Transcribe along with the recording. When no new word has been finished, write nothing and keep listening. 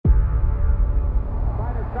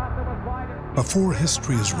Before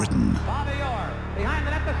history is written,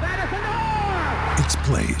 it's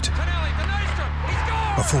played.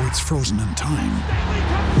 Before it's frozen in time,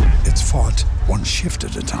 it's fought one shift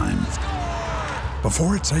at a time.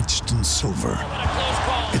 Before it's etched in silver,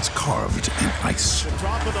 it's carved in ice.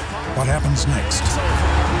 What happens next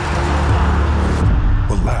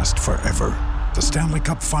will last forever. The Stanley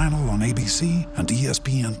Cup Final on ABC and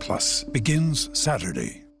ESPN Plus begins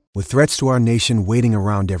Saturday. With threats to our nation waiting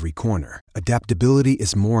around every corner, adaptability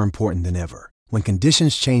is more important than ever. When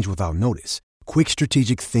conditions change without notice, quick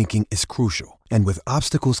strategic thinking is crucial. And with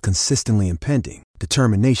obstacles consistently impending,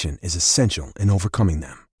 determination is essential in overcoming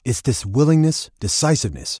them. It's this willingness,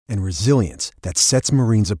 decisiveness, and resilience that sets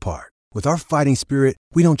Marines apart. With our fighting spirit,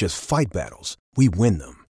 we don't just fight battles, we win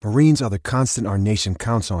them. Marines are the constant our nation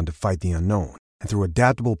counts on to fight the unknown. And through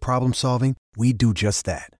adaptable problem solving, we do just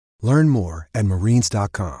that. Learn more at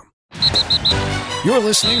marines.com. You're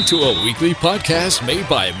listening to a weekly podcast made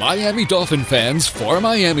by Miami Dolphin fans for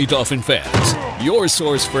Miami Dolphin fans. Your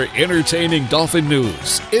source for entertaining Dolphin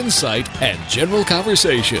news, insight, and general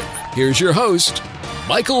conversation. Here's your host,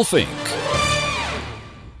 Michael Fink.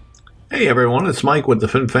 Hey everyone, it's Mike with the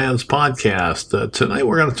Finfans podcast. Tonight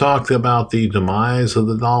we're going to talk about the demise of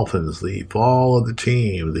the Dolphins, the fall of the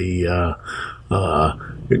team, the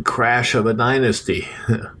crash of a dynasty.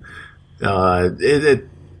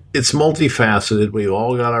 It's multifaceted. We've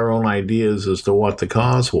all got our own ideas as to what the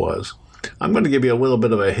cause was. I'm going to give you a little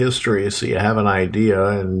bit of a history so you have an idea,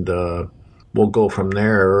 and we'll go from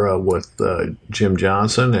there with Jim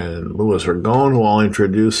Johnson and Louis Ragone, who I'll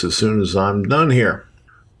introduce as soon as I'm done here.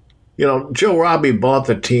 You know, Joe Robbie bought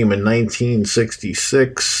the team in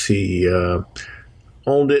 1966. He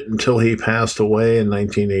owned it until he passed away in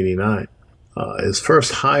 1989. His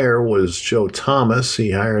first hire was Joe Thomas.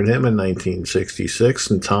 He hired him in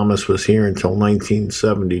 1966, and Thomas was here until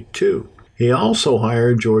 1972. He also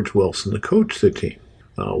hired George Wilson to coach the team.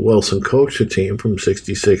 Wilson coached the team from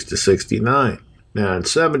 66 to 69. Now, in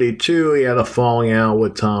 72, he had a falling out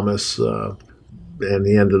with Thomas, and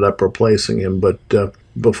he ended up replacing him. But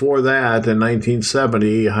before that, in 1970,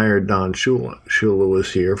 he hired Don Shula. Shula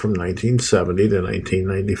was here from 1970 to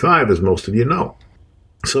 1995, as most of you know.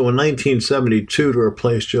 So in 1972, to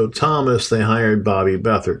replace Joe Thomas, they hired Bobby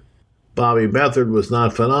Beathard. Bobby Beathard was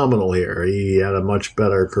not phenomenal here. He had a much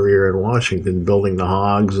better career in Washington, building the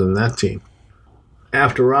Hogs and that team.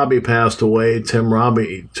 After Robbie passed away, Tim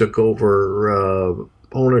Robbie took over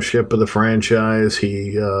ownership of the franchise.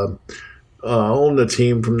 He owned the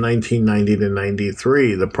team from 1990 to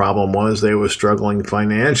 93. The problem was they were struggling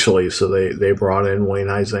financially, so they brought in Wayne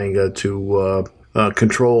Huizenga to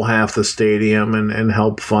control half the stadium and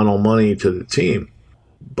help funnel money to the team.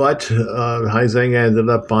 But Huizenga ended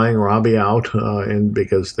up buying Robbie out and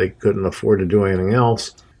because they couldn't afford to do anything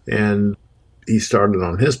else, and he started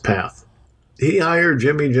on his path. He hired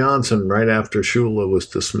Jimmy Johnson right after Shula was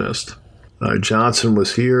dismissed. Johnson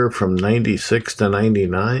was here from 96 to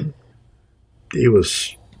 99. He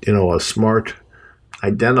was, a smart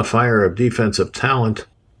identifier of defensive talent,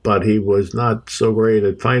 but he was not so great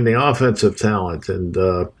at finding offensive talent, and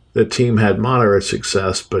the team had moderate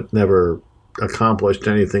success but never accomplished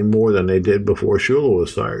anything more than they did before Shula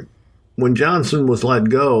was fired. When Johnson was let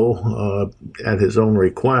go at his own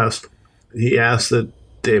request, he asked that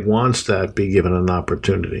Dave Wannstedt be given an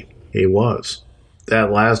opportunity. He was.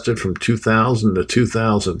 That lasted from 2000 to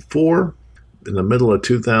 2004. In the middle of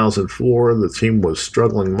 2004, the team was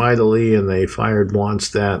struggling mightily, and they fired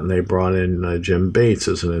Wannstedt, and they brought in Jim Bates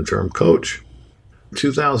as an interim coach. In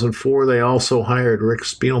 2004, they also hired Rick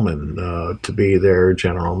Spielman to be their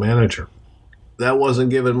general manager. That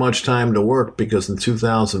wasn't given much time to work because in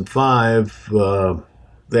 2005,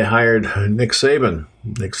 they hired Nick Saban.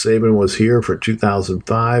 Nick Saban was here for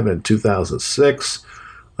 2005 and 2006.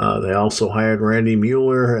 They also hired Randy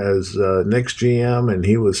Mueller as Nick's GM, and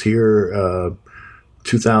he was here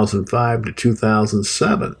 2005 to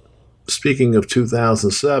 2007. Speaking of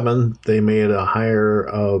 2007, they made a hire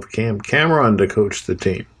of Cam Cameron to coach the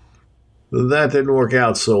team. That didn't work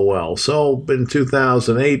out so well. So in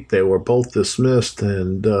 2008, they were both dismissed,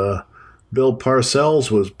 and Bill Parcells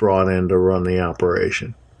was brought in to run the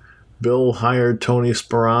operation. Bill hired Tony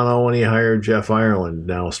Sperano, and he hired Jeff Ireland.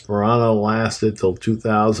 Now, Sperano lasted till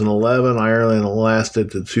 2011. Ireland lasted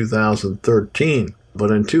to 2013. But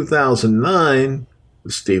in 2009,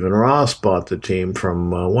 Stephen Ross bought the team from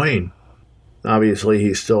Wayne. Obviously,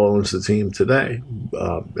 he still owns the team today.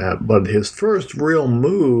 But his first real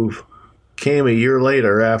move came a year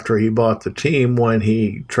later after he bought the team, when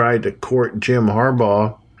he tried to court Jim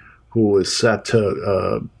Harbaugh, who was set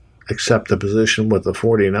to accept a position with the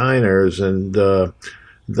 49ers, and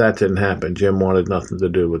That didn't happen. Jim wanted nothing to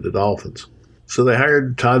do with the Dolphins. So they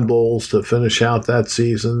hired Todd Bowles to finish out that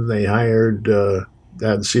season. They hired,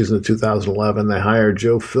 that season of 2011, they hired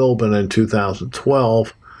Joe Philbin in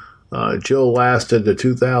 2012. Joe lasted to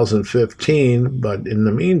 2015, but in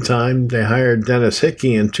the meantime, they hired Dennis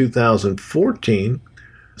Hickey in 2014.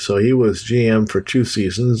 So he was GM for 2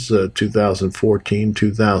 seasons, 2014,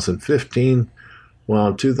 2015. Well,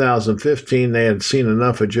 in 2015, they had seen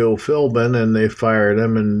enough of Joe Philbin, and they fired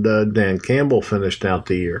him, and Dan Campbell finished out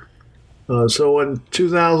the year. So in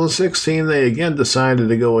 2016, they again decided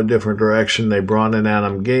to go a different direction. They brought in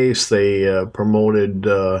Adam Gase. They promoted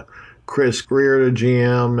Chris Greer to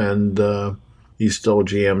GM, and he's still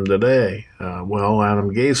GM today. Well,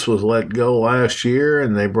 Adam Gase was let go last year,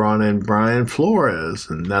 and they brought in Brian Flores,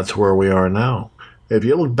 and that's where we are now. If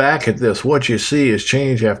you look back at this, what you see is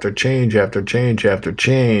change after change after change after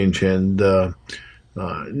change, and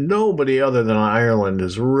nobody other than Ireland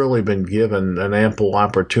has really been given an ample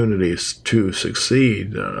opportunities to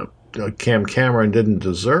succeed. Cam Cameron didn't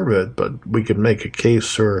deserve it, but we could make a case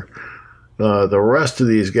for the rest of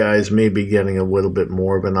these guys may be getting a little bit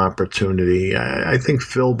more of an opportunity. I think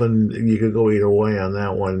Philbin, you could go either way on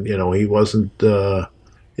that one. You know, he wasn't a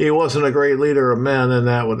great leader of men, and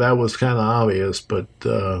that was kind of obvious. But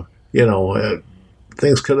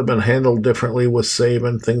things could have been handled differently with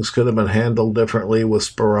Saban. Things could have been handled differently with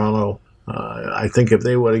Sperano. I think if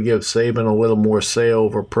they would have given Saban a little more say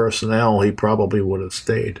over personnel, he probably would have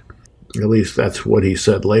stayed. At least that's what he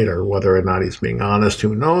said later. Whether or not he's being honest,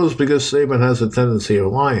 who knows, because Saban has a tendency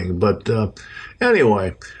of lying. But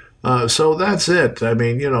anyway, so that's it. I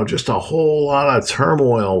mean, just a whole lot of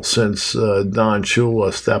turmoil since Don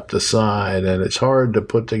Shula stepped aside, and it's hard to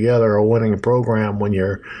put together a winning program when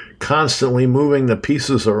you're constantly moving the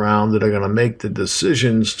pieces around that are going to make the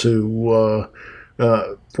decisions to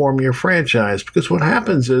form your franchise. Because what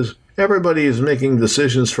happens is everybody is making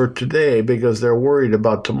decisions for today because they're worried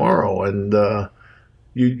about tomorrow, and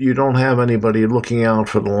you don't have anybody looking out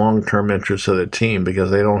for the long-term interests of the team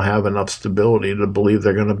because they don't have enough stability to believe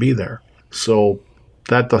they're going to be there. So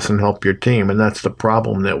that doesn't help your team, and that's the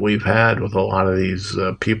problem that we've had with a lot of these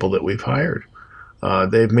people that we've hired.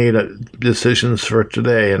 They've made decisions for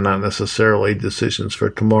today and not necessarily decisions for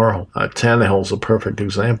tomorrow. Tannehill's a perfect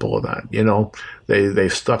example of that. They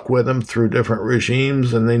stuck with him through different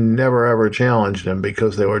regimes, and they never ever challenged him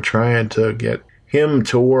because they were trying to get him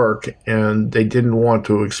to work, and they didn't want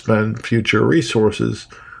to expend future resources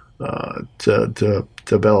to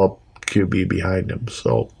develop QB behind him.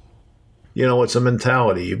 So, it's a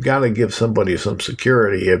mentality. You've got to give somebody some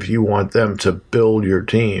security if you want them to build your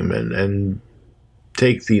team and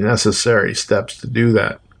take the necessary steps to do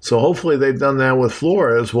that. So hopefully they've done that with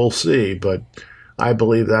Flores. We'll see, but I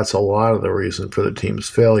believe that's a lot of the reason for the team's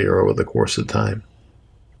failure over the course of time.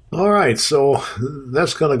 All right, so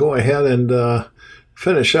that's going to go ahead and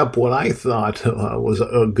finish up what I thought was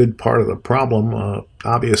a good part of the problem.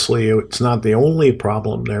 Obviously, it's not the only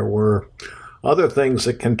problem. There were other things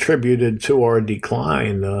that contributed to our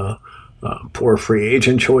decline. Poor free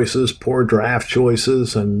agent choices, poor draft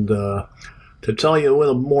choices, and to tell you a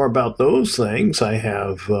little more about those things, I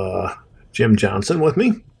have Jim Johnson with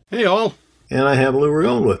me. Hey, all. And I have Lou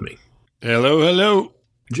Rione with me. Hello, hello.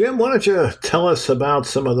 Jim, why don't you tell us about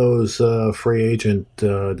some of those free agent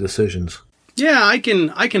decisions? Yeah, I can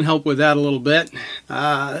help with that a little bit.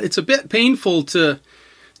 It's a bit painful to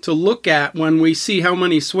look at when we see how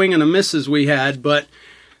many swing and a misses we had, but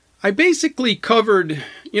I basically covered,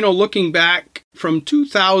 looking back from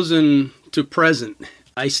 2000 to present.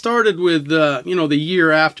 I started with, the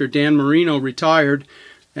year after Dan Marino retired,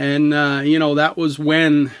 and, that was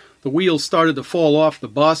when the wheels started to fall off the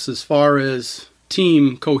bus as far as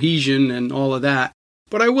team cohesion and all of that.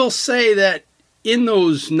 But I will say that in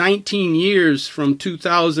those 19 years from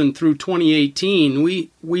 2000 through 2018,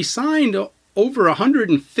 we signed over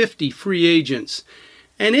 150 free agents.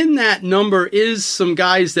 And in that number is some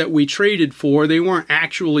guys that we traded for. They weren't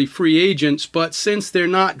actually free agents, but since they're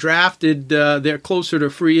not drafted, they're closer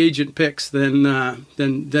to free agent picks than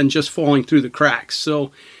just falling through the cracks.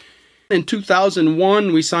 So in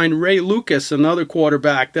 2001, we signed Ray Lucas, another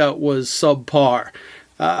quarterback that was subpar.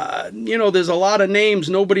 There's a lot of names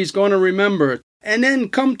nobody's going to remember. And then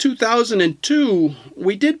come 2002,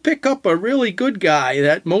 we did pick up a really good guy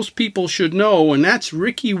that most people should know, and that's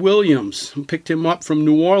Ricky Williams. We picked him up from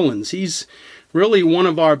New Orleans. He's really one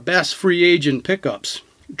of our best free agent pickups.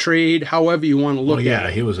 Trade, however you want to look at it. Yeah,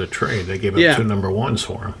 he was a trade. They gave up 2 number ones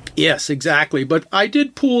for him. Yes, exactly. But I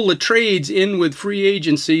did pull the trades in with free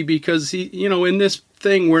agency because, in this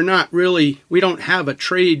thing, we don't have a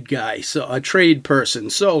trade guy, so a trade person.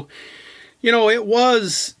 So it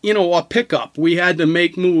was, a pickup. We had to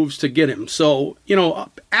make moves to get him. So,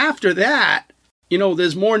 after that,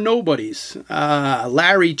 there's more nobodies.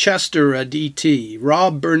 Larry Chester, a DT.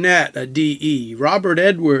 Rob Burnett, a DE. Robert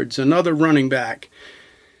Edwards, another running back.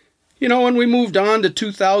 When we moved on to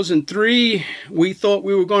 2003, we thought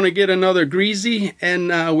we were going to get another Greasy,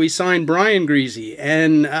 and we signed Brian Greasy.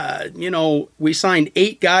 And, we signed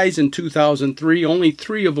 8 guys in 2003. Only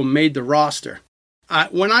 3 of them made the roster.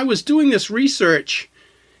 When I was doing this research,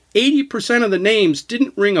 80% of the names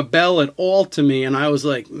didn't ring a bell at all to me, and I was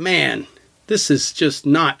like, man, this is just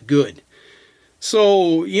not good.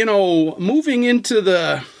 So, moving into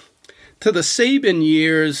the Saban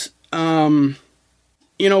years,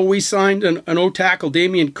 we signed an O-tackle,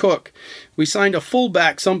 Damian Cook. We signed a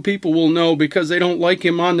fullback, some people will know because they don't like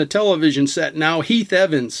him on the television set now, Heath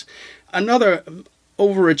Evans. Another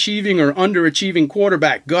overachieving or underachieving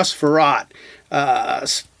quarterback, Gus Farrat.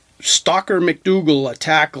 Stalker McDougal, a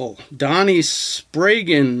tackle. Donnie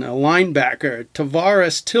Spragan, a linebacker.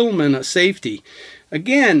 Tavares Tillman, a safety.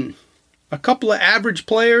 Again, a couple of average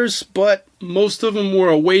players, but most of them were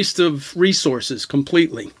a waste of resources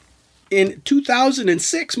completely. In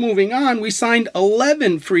 2006, moving on, we signed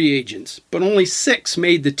 11 free agents, but only 6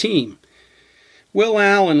 made the team. Will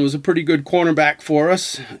Allen was a pretty good cornerback for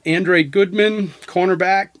us. Andre Goodman,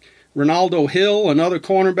 cornerback. Ronaldo Hill, another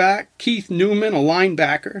cornerback. Keith Newman, a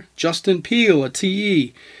linebacker. Justin Peel, a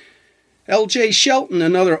TE. L.J. Shelton,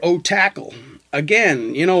 another O-tackle.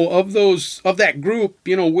 Again, of that group,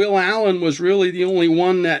 Will Allen was really the only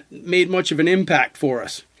one that made much of an impact for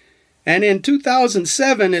us. And in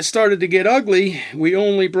 2007, it started to get ugly. We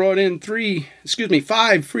only brought in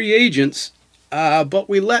 5 free agents, but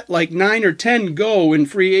we let like 9 or 10 go in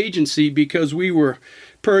free agency because we were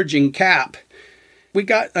purging cap. We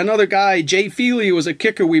got another guy, Jay Feely was a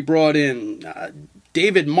kicker we brought in,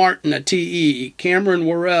 David Martin, a TE, Cameron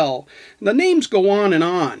Worrell. The names go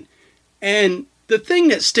on. And the thing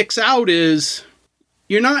that sticks out is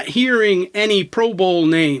you're not hearing any Pro Bowl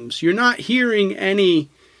names. You're not hearing any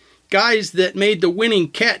guys that made the winning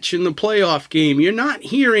catch in the playoff game. You're not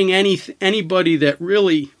hearing anybody that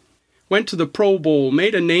really went to the Pro Bowl,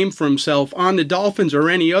 made a name for himself on the Dolphins or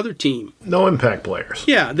any other team. No impact players.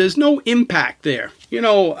 Yeah, there's no impact there. With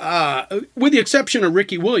the exception of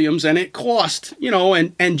Ricky Williams, and it cost,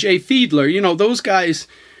 and Jay Fiedler. Those guys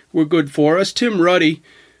were good for us. Tim Ruddy,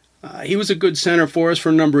 he was a good center for us for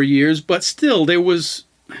a number of years, but still, there was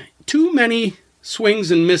too many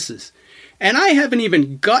swings and misses. And I haven't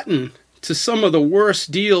even gotten to some of the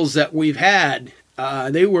worst deals that we've had.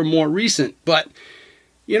 They were more recent, but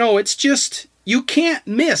it's just, you can't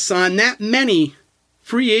miss on that many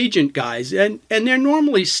free agent guys. And they're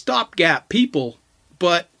normally stopgap people.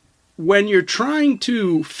 But when you're trying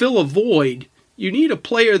to fill a void, you need a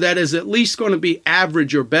player that is at least going to be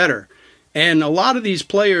average or better. And a lot of these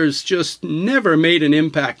players just never made an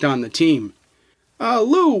impact on the team.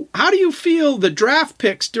 Lou, how do you feel the draft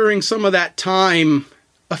picks during some of that time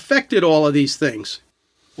affected all of these things?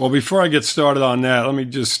 Well, before I get started on that, let me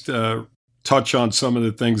just touch on some of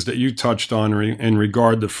the things that you touched on in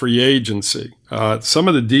regard to free agency. Some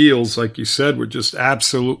of the deals, like you said, were just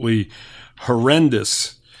absolutely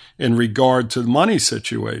horrendous in regard to money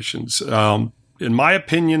situations. In my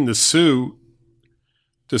opinion, the Sue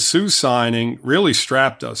signing really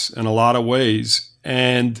strapped us in a lot of ways.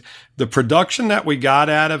 And the production that we got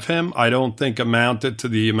out of him, I don't think amounted to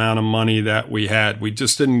the amount of money that we had. We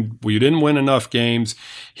didn't win enough games.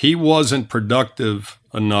 He wasn't productive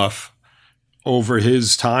enough over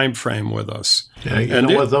his time frame with us. Yeah, you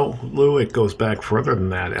know what though, Lou? It goes back further than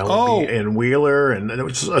that. And Wheeler, and it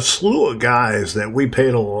was a slew of guys that we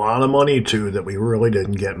paid a lot of money to that we really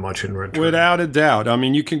didn't get much in return. Without a doubt. I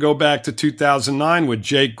mean, you can go back to 2009 with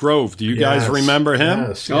Jake Grove. Do you guys remember him?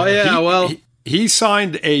 Yes. Oh yeah, He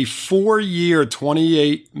signed a 4-year,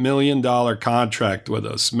 $28 million contract with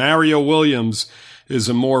us. Mario Williams is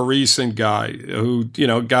a more recent guy who,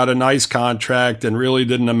 got a nice contract and really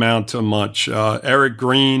didn't amount to much. Eric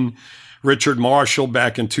Green, Richard Marshall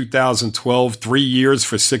back in 2012, 3 years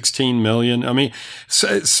for $16 million. I mean,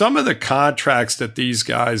 some of the contracts that these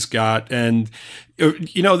guys got, and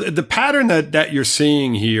the pattern that you're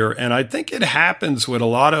seeing here, and I think it happens with a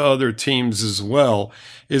lot of other teams as well,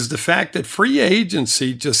 is the fact that free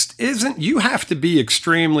agency just isn't, you have to be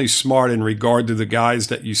extremely smart in regard to the guys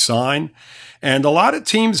that you sign. And a lot of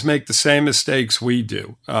teams make the same mistakes we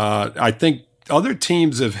do. I think other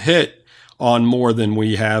teams have hit on more than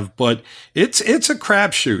we have, but it's a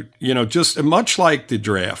crapshoot, just much like the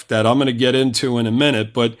draft that I'm going to get into in a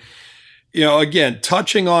minute. But again,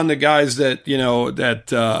 touching on the guys that,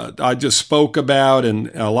 that I just spoke about and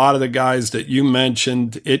a lot of the guys that you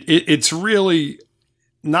mentioned, it's really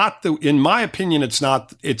not in my opinion, it's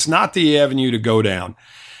not the avenue to go down.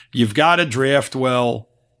 You've got to draft well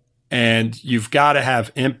and you've got to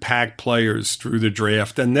have impact players through the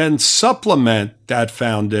draft and then supplement that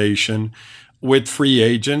foundation with free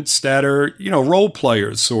agents that are, role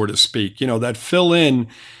players, so to speak, that fill in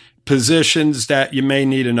positions that you may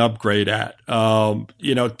need an upgrade at.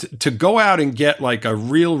 To go out and get like a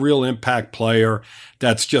real impact player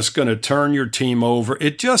that's just going to turn your team over,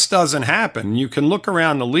 it just doesn't happen. You can look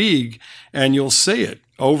around the league and you'll see it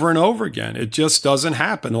over and over again. It just doesn't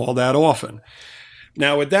happen all that often.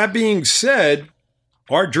 Now, with that being said,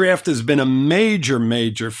 our draft has been a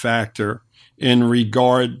major factor in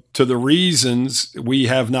regard to the reasons we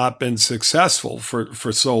have not been successful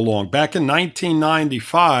for so long. Back in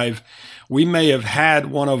 1995, we may have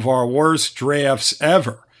had one of our worst drafts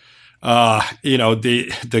ever.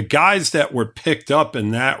 The guys that were picked up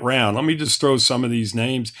in that round, let me just throw some of these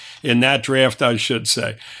names in that draft, I should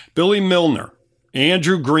say. Billy Milner,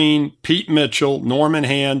 Andrew Green, Pete Mitchell, Norman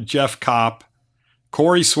Hand, Jeff Kopp,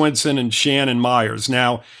 Corey Swinson, and Shannon Myers.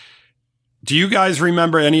 Now, do you guys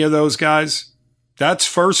remember any of those guys? That's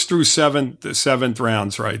first through seventh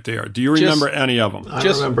rounds right there. Do you remember any of them? I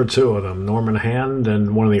remember two of them, Norman Hand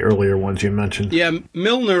and one of the earlier ones you mentioned. Yeah,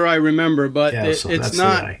 Milner I remember, but it's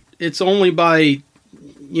not. It's only by,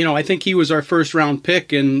 I think he was our first round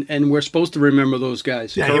pick, and we're supposed to remember those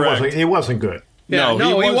guys. Yeah, he wasn't good. Yeah,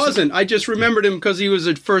 no, he wasn't. I just remembered him because he was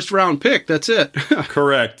a first round pick. That's it.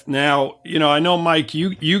 Correct. Now, I know, Mike,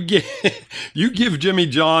 you give Jimmy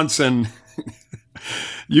Johnson.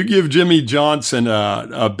 You give Jimmy Johnson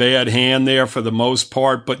a bad hand there for the most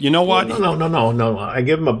part, but you know what? No. I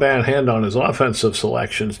give him a bad hand on his offensive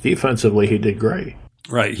selections. Defensively, he did great.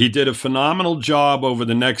 Right. He did a phenomenal job over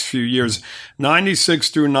the next few years. 96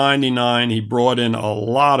 through 99, he brought in a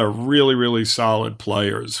lot of really solid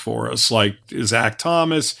players for us, like Zach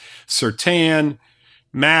Thomas, Surtain,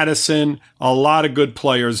 Madison, a lot of good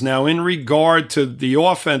players. Now, in regard to the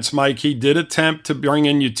offense, Mike, he did attempt to bring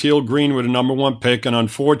in Util Green with a number one pick, and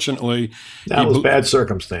unfortunately... That was bad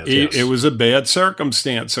circumstance, yes. It was a bad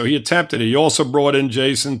circumstance, so he attempted it. He also brought in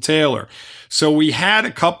Jason Taylor. So we had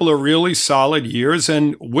a couple of really solid years,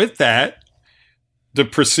 and with that, the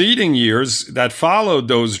preceding years that followed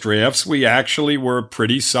those drafts, we actually were a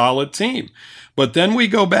pretty solid team. But then we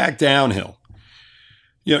go back downhill.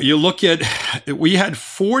 You look at, we had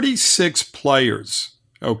 46 players,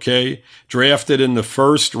 drafted in the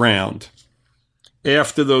first round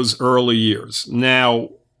after those early years. Now,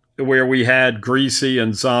 where we had Greasy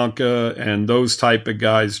and Zonka and those type of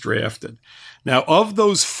guys drafted. Now, of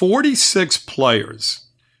those 46 players,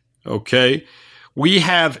 we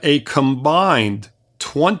have a combined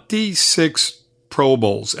 26 Pro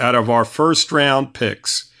Bowls out of our first round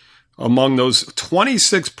picks. Among those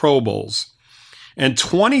 26 Pro Bowls, and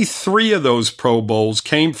 23 of those Pro Bowls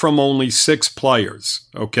came from only 6 players,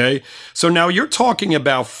 So now you're talking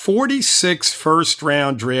about 46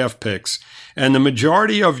 first-round draft picks, and the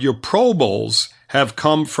majority of your Pro Bowls have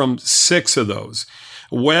come from 6 of those.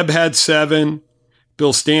 Webb had 7.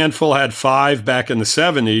 Bill Stanfill had 5 back in the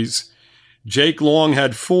 70s. Jake Long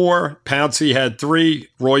had 4. Pouncey had 3.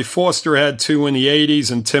 Roy Foster had 2 in the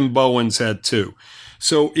 80s, and Tim Bowens had 2.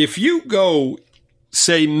 So if you go,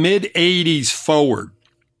 say, mid-80s forward,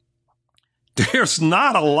 there's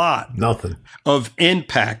not a lot of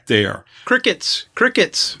impact there. Crickets.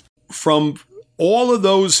 From all of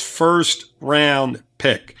those first-round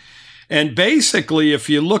pick. And basically, if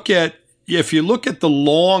you look at the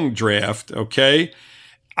long draft,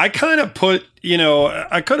 I kind of put,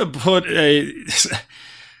 I could have put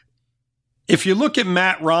if you look at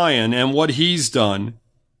Matt Ryan and what he's done,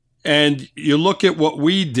 and you look at what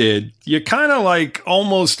we did, you kind of like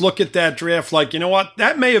almost look at that draft like, you know what,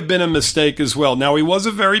 that may have been a mistake as well. Now, he was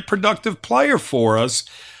a very productive player for us,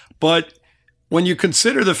 but when you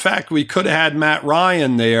consider the fact we could have had Matt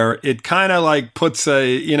Ryan there, it kind of like puts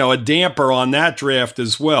a damper on that draft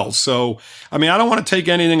as well. So, I mean, I don't want to take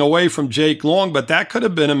anything away from Jake Long, but that could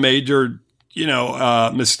have been a major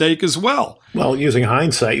mistake as well. Well, using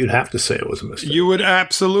hindsight, you'd have to say it was a mistake. You would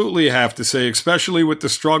absolutely have to say, especially with the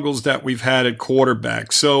struggles that we've had at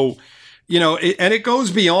quarterback. So, and it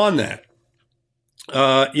goes beyond that.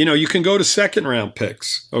 You can go to second round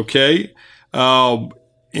picks,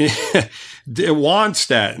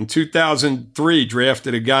 Wannstedt in 2003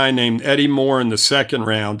 drafted a guy named Eddie Moore in the second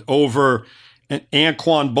round over and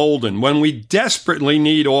Anquan Bolden. When we desperately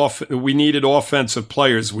needed offensive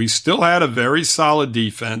players, we still had a very solid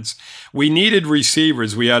defense. We needed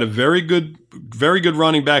receivers. We had a very good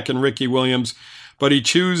running back in Ricky Williams, but he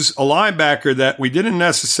chose a linebacker that we didn't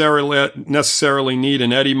necessarily need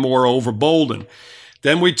in Eddie Moore over Bolden.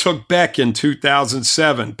 Then we took Beck in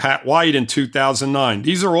 2007, Pat White in 2009.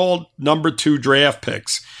 These are all number 2 draft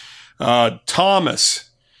picks. Thomas,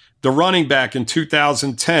 the running back in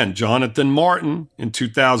 2010, Jonathan Martin in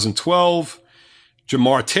 2012,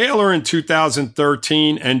 Jamar Taylor in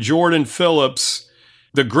 2013, and Jordan Phillips,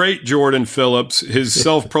 the great Jordan Phillips, his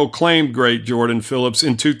self-proclaimed great Jordan Phillips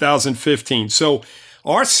in 2015. So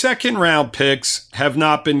our second round picks have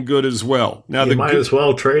not been good as well. Now you might as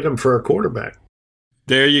well trade them for a quarterback.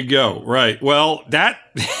 There you go. Right. Well, that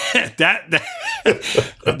the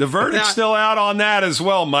verdict's still out on that as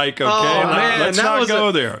well, Mike. Okay, let's not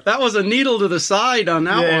go there. That was a needle to the side on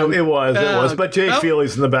that one. It was. But Jay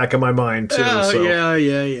Feely's in the back of my mind too.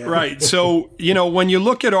 Yeah. Right. So when you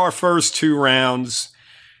look at our first 2 rounds,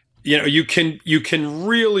 you can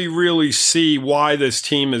really see why this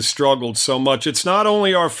team has struggled so much. It's not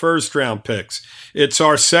only our first round picks. It's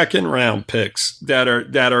our second round picks that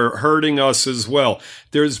are hurting us as well.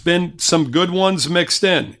 There's been some good ones mixed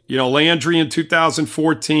in. Landry in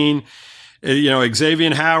 2014,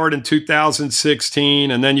 Xavier Howard in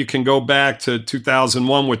 2016, and then you can go back to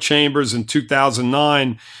 2001 with Chambers and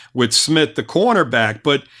 2009 with Smith, the cornerback.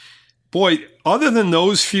 But boy, other than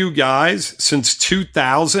those few guys since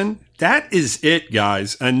 2000, that is it,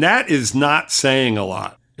 guys. And that is not saying a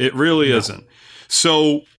lot. It really isn't.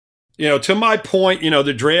 So, to my point,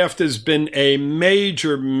 the draft has been a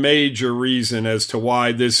major reason as to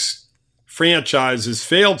why this franchise has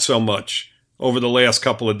failed so much over the last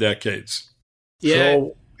couple of decades. Yeah.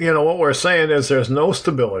 So, what we're saying is there's no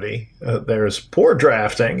stability. There's poor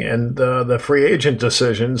drafting, and the free agent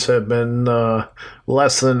decisions have been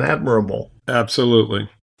less than admirable. Absolutely.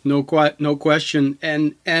 No question.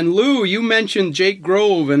 And Lou, you mentioned Jake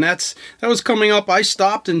Grove, and that was coming up. I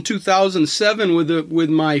stopped in 2007 with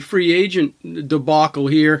my free agent debacle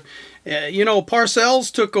here.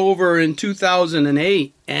 Parcells took over in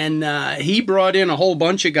 2008, and he brought in a whole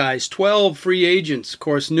bunch of guys, 12 free agents. Of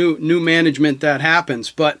course, new management, that happens.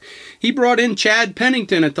 But he brought in Chad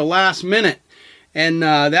Pennington at the last minute. And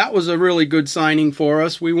that was a really good signing for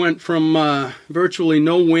us. We went from virtually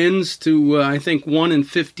no wins to I think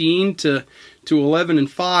 1-15 to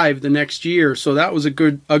 11-5 the next year. So that was a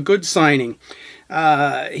good signing.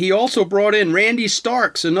 He also brought in Randy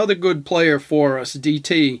Starks, another good player for us,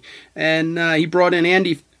 DT, and he brought in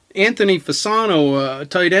Anthony Fasano, a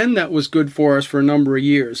tight end that was good for us for a number of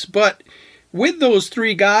years. But with those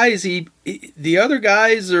 3 guys, the other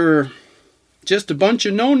guys are just a bunch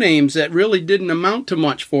of no-names that really didn't amount to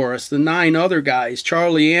much for us. The 9 other guys,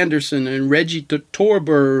 Charlie Anderson and Reggie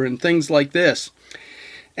Torber and things like this.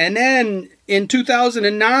 And then in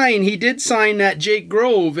 2009, he did sign that Jake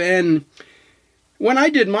Grove. And when I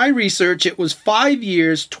did my research, it was 5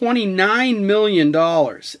 years, $29 million.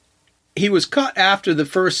 He was cut after the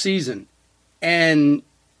first season. And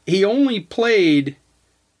he only played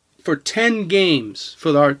for 10 games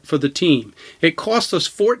for the team. It cost us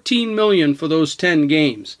 $14 million for those 10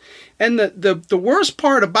 games. And the worst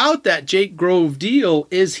part about that Jake Grove deal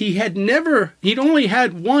is he'd only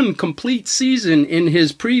had 1 complete season in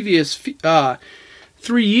his previous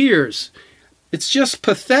 3 years. It's just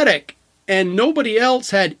pathetic. And nobody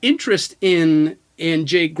else had interest in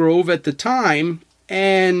Jake Grove at the time.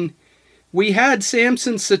 And we had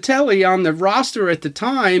Samson Satelli on the roster at the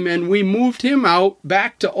time, and we moved him out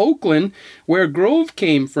back to Oakland, where Grove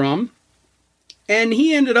came from. And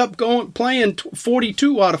he ended up playing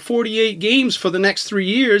 42 out of 48 games for the next 3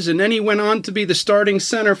 years, and then he went on to be the starting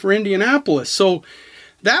center for Indianapolis. So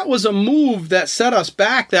that was a move that set us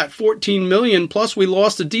back that $14 million, plus we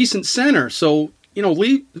lost a decent center. So,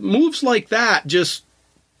 moves like that just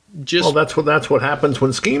well, that's what happens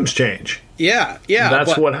when schemes change. Yeah.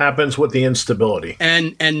 That's what happens with the instability.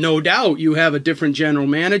 And no doubt you have a different general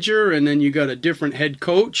manager, and then you got a different head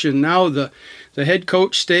coach, and now the head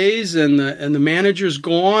coach stays and the manager's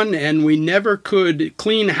gone, and we never could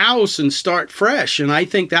clean house and start fresh. And I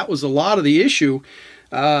think that was a lot of the issue.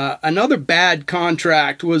 Another bad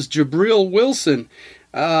contract was Jabril Wilson.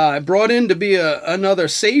 Brought in to be another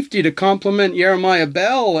safety to complement Jeremiah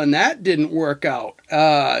Bell, and that didn't work out.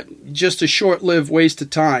 Just a short-lived waste of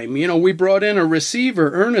time. We brought in a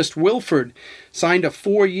receiver, Ernest Wilford, signed a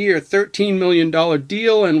 4-year, $13 million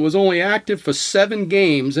deal and was only active for 7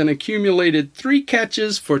 games and accumulated 3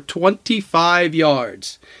 catches for 25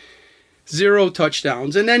 yards. 0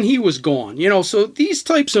 touchdowns, and then he was gone. So these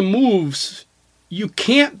types of moves you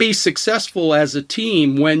can't be successful as a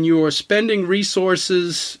team when you're spending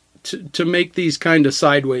resources to make these kind of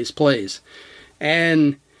sideways plays.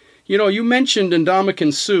 And, you mentioned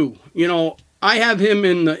Ndamukong Suh. I have him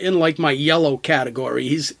in like my yellow category.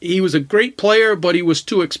 He was a great player, but he was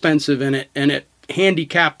too expensive in it, and it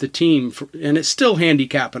handicapped the team, and it's still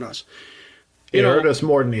handicapping us. He hurt us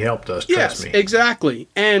more than he helped us, trust me. Yes, exactly.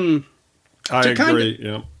 And I agree,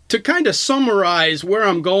 yeah. To kind of summarize where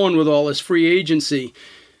I'm going with all this free agency,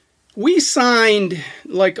 we signed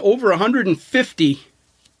like over 150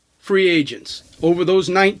 free agents over those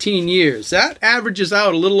 19 years. That averages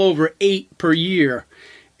out a little over 8 per year.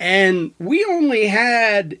 And we only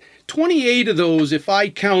had 28 of those, if I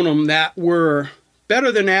count them, that were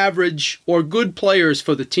better than average or good players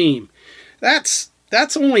for the team. That's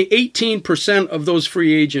only 18% of those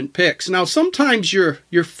free agent picks. Now, sometimes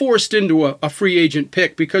you're forced into a free agent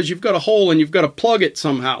pick because you've got a hole and you've got to plug it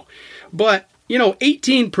somehow. But,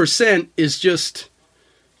 18% is just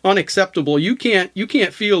unacceptable. You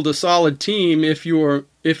can't field a solid team if you're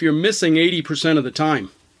missing 80% of the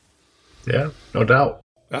time. Yeah, no doubt.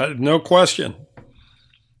 No question.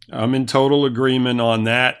 I'm in total agreement on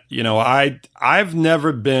that. I've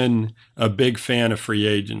never been a big fan of free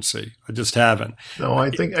agency. I just haven't. No, I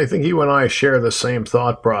think you and I share the same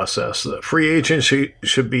thought process. Free agency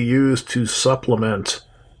should be used to supplement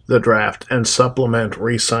the draft and supplement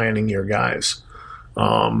re-signing your guys.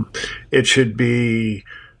 It should be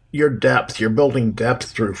your depth. You're building depth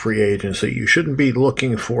through free agency. You shouldn't be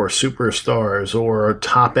looking for superstars or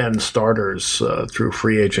top-end starters through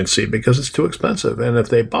free agency because it's too expensive. And if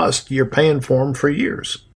they bust, you're paying for them for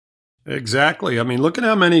years. Exactly. I mean, look at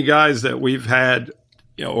how many guys that we've had,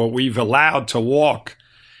 or we've allowed to walk.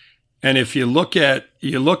 And if you look at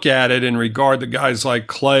it in regard to guys like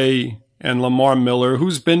Clay and Lamar Miller,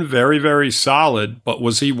 who's been very, very solid, but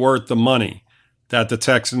was he worth the money that the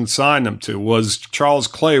Texans signed him to? Was Charles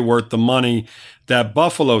Clay worth the money that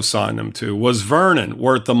Buffalo signed him to? Was Vernon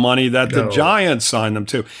worth the money that the Giants signed him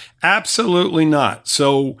to? Absolutely not.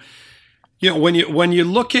 So, when you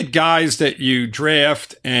look at guys that you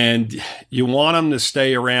draft and you want them to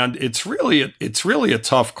stay around, it's really a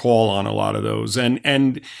tough call on a lot of those.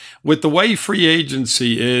 And with the way free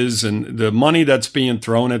agency is and the money that's being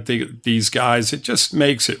thrown at these guys, it just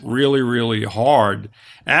makes it really, really hard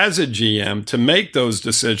as a GM to make those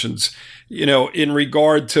decisions, in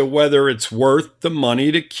regard to whether it's worth the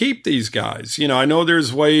money to keep these guys. I know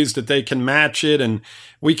there's ways that they can match it, and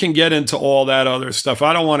we can get into all that other stuff.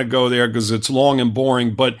 I don't want to go there because it's long and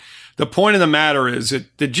boring, but the point of the matter is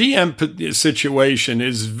that the GM situation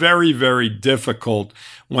is very, very difficult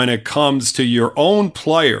when it comes to your own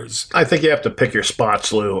players. I think you have to pick your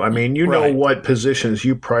spots, Lou. I mean, you know Right. what positions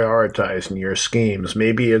you prioritize in your schemes.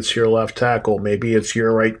 Maybe it's your left tackle. Maybe it's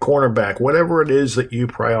your right cornerback. Whatever it is that you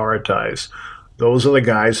prioritize, those are the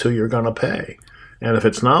guys who you're going to pay. And if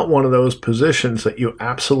it's not one of those positions that you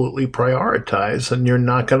absolutely prioritize, then you're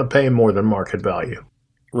not going to pay more than market value.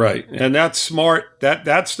 Right. And that's smart.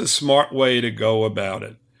 That's the smart way to go about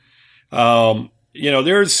it.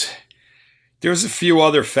 There's a few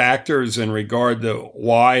other factors in regard to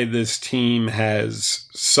why this team has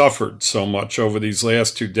suffered so much over these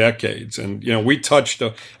last 2 decades. And,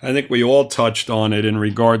 I think we all touched on it in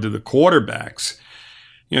regard to the quarterbacks.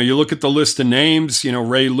 You look at the list of names,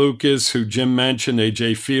 Ray Lucas, who Jim mentioned,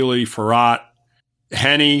 A.J. Feely, Farrat,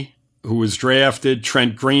 Henne, who was drafted,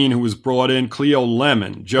 Trent Green, who was brought in, Cleo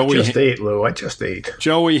Lemon, Joey. I just ate.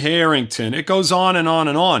 Joey Harrington. It goes on and on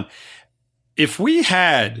and on. If we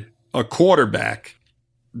had a quarterback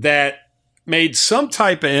that made some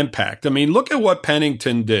type of impact, look at what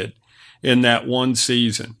Pennington did in that one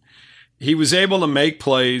season. He was able to make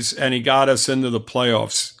plays, and he got us into the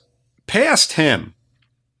playoffs. Past him,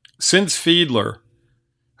 since Fiedler,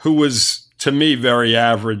 who was, to me, very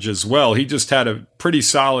average as well. He just had a pretty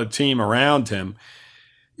solid team around him.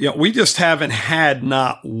 We just haven't had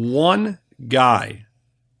not one guy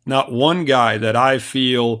that I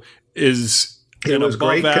feel is He was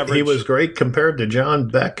great. average. He was great compared to John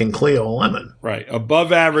Beck and Cleo Lemon. Right.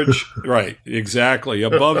 Above average. Right. Exactly.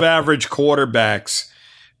 Above average quarterbacks.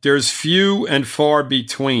 There's few and far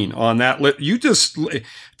between on that list.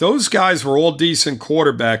 Those guys were all decent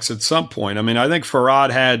quarterbacks at some point. I think Farad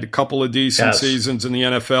had a couple of decent seasons in the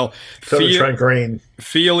NFL. So did Trent Green.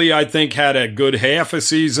 Feely, I think, had a good half a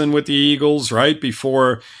season with the Eagles, right?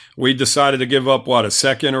 Before we decided to give up, a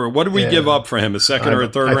second? Or what did we give up for him? A second or a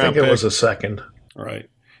third round pick? I think it was a second. Right.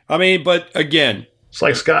 But again. It's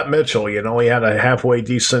like Scott Mitchell. He had a halfway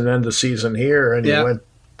decent end of season here, and he went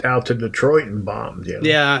out to Detroit and bombed. You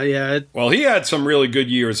know? Yeah. Well, he had some really good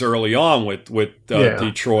years early on with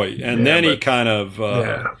Detroit, and then he kind of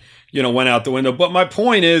went out the window. But my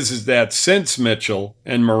point is that since Mitchell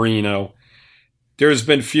and Marino, there's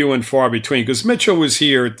been few and far between, because Mitchell was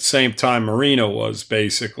here at the same time Marino was,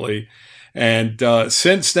 basically. And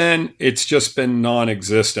since then, it's just been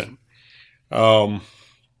non-existent.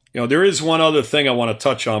 There is one other thing I want to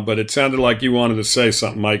touch on, but it sounded like you wanted to say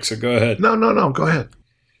something, Mike, so go ahead. No, go ahead.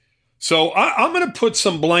 So I'm going to put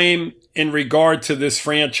some blame in regard to this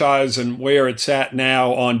franchise and where it's at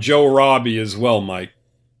now on Joe Robbie as well, Mike.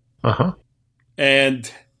 Uh-huh.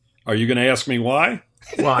 And are you going to ask me why?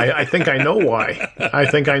 Well, I think I know why.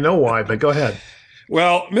 But go ahead.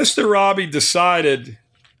 Well, Mr. Robbie decided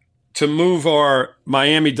to move our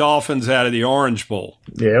Miami Dolphins out of the Orange Bowl.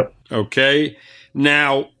 Yep. Okay.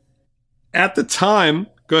 Now, at the time,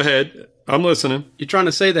 go ahead. I'm listening. You're trying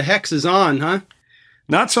to say the hex is on, huh?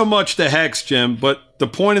 Not so much the hex, Jim, but the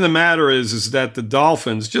point of the matter is that the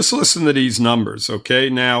Dolphins, just listen to these numbers, okay?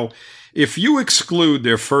 Now, if you exclude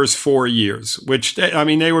their first 4 years, which,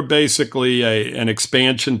 they were basically an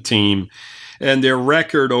expansion team, and their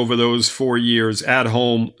record over those 4 years at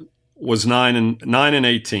home was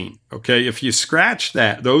 9-18, okay? If you scratch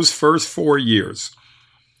those first 4 years,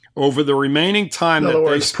 over the remaining time in other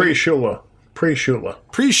words, pre-Shula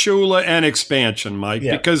and expansion, Mike,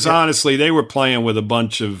 because honestly, they were playing with a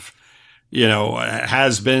bunch of,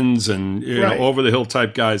 has-beens and over-the-hill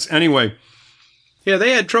type guys. Anyway. Yeah,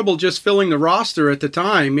 they had trouble just filling the roster at the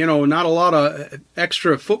time. Not a lot of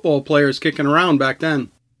extra football players kicking around back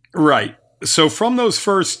then. Right. So from those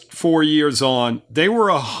first 4 years on, they were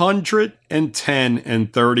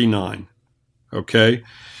 110-39. Okay.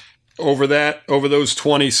 Over those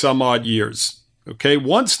 20 some odd years. Okay.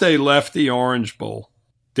 Once they left the Orange Bowl,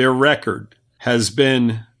 their record has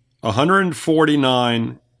been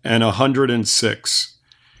 149-106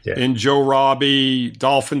 in Joe Robbie,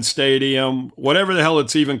 Dolphin Stadium, whatever the hell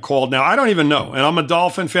it's even called now. I don't even know. And I'm a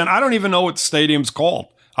Dolphin fan. I don't even know what the stadium's called.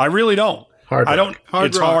 I really don't.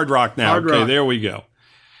 It's Hard Rock now. Okay, there we go.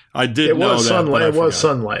 I did know that. It was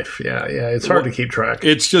Sun Life. Yeah. It's hard to keep track.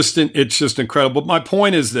 It's just incredible. But my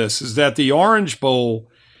point is this: is that the Orange Bowl,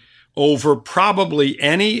 over probably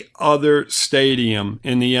any other stadium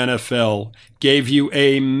in the NFL, gave you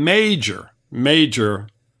a major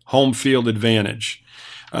home field advantage.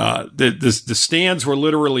 The stands were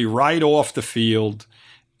literally right off the field.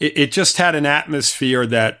 It just had an atmosphere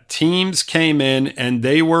that teams came in and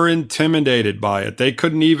they were intimidated by it. They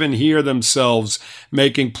couldn't even hear themselves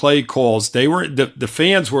making play calls. The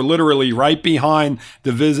fans were literally right behind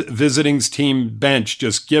the visiting team bench,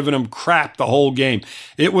 just giving them crap the whole game.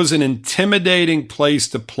 It was an intimidating place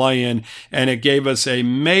to play in, and it gave us a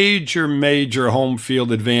major home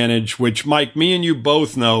field advantage, which, Mike, me and you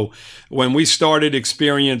both know, when we started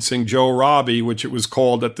experiencing Joe Robbie, which it was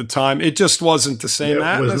called at the time, it just wasn't the same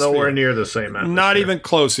atmosphere. It was nowhere near the same atmosphere. Not even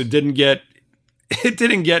close. It didn't get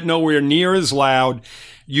nowhere near as loud.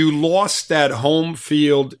 You lost that home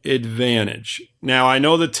field advantage. Now, I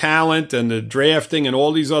know the talent and the drafting and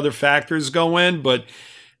all these other factors go in, but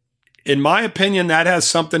in my opinion, that has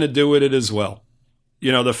something to do with it as well.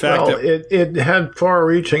 The fact that it had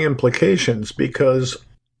far-reaching implications, because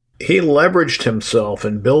he leveraged himself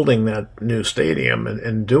in building that new stadium, and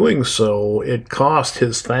in doing so, it cost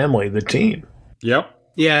his family the team. Yep.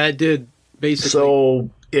 Yeah, it did, basically. So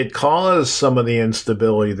it caused some of the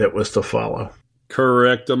instability that was to follow.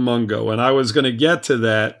 Correctamungo. And I was going to get to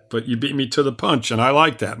that, but you beat me to the punch, and I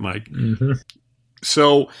like that, Mike. Mm-hmm.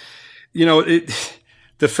 So,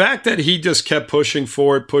 the fact that he just kept pushing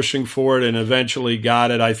for it, and eventually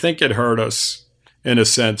got it, I think it hurt us in a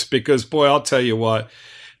sense, because, boy, I'll tell you what,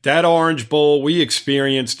 that Orange Bowl, we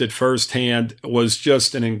experienced it firsthand, was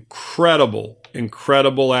just an incredible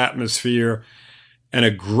atmosphere and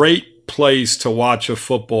a great place to watch a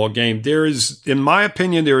football game. In my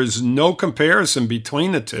opinion, there is no comparison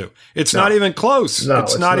between the two. It's not even close.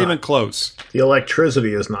 It's not even close. The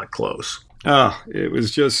electricity is not close. It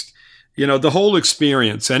was just, the whole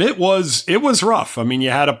experience. And it was rough. I mean, you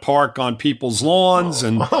had to park on people's lawns,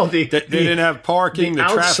 and they didn't have parking. The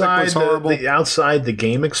traffic was horrible. The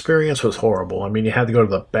game experience was horrible. I mean, you had to go to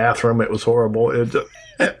the bathroom. It was horrible.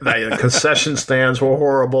 The concession stands were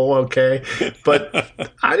horrible, okay? But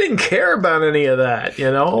I didn't care about any of that,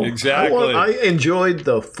 Exactly. I enjoyed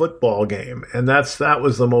the football game, and that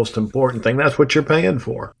was the most important thing. That's what you're paying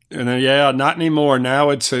for. And not anymore.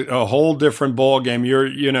 Now it's a whole different ball game.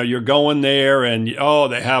 You're going there, and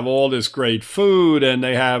they have all this great food, and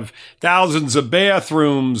they have thousands of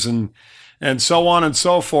bathrooms, and and so on and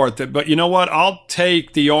so forth. But you know what? I'll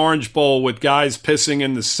take the Orange Bowl with guys pissing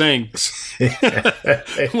in the sinks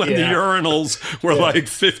when the urinals were like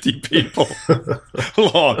 50 people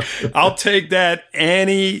long. I'll take that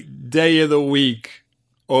any day of the week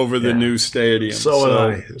over the new stadium.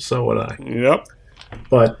 So would I. Yep.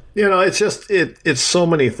 But, it's just, it's so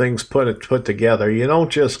many things put together. You don't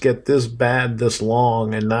just get this bad, this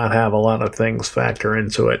long, and not have a lot of things factor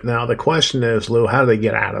into it. Now, the question is, Lou, how do they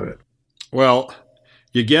get out of it? Well,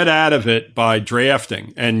 you get out of it by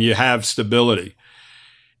drafting, and you have stability.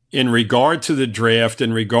 In regard to the draft,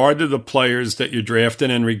 in regard to the players that you're drafting,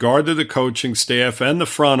 in regard to the coaching staff and the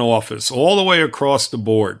front office, all the way across the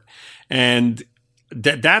board. And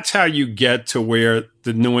that's how you get to where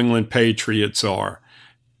the New England Patriots are.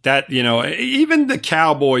 That, even the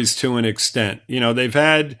Cowboys to an extent, they've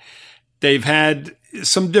had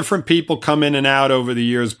some different people come in and out over the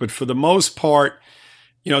years, but for the most part,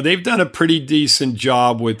 they've done a pretty decent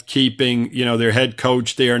job with keeping, their head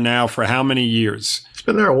coach there now for how many years? He's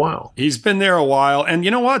been there a while. He's been there a while. And you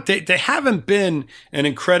know what? They haven't been an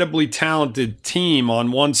incredibly talented team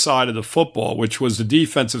on one side of the football, which was the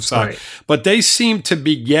defensive side. Right. But they seem to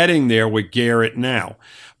be getting there with Garrett now.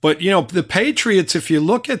 But, the Patriots, if you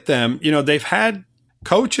look at them, they've had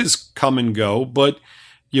coaches come and go, but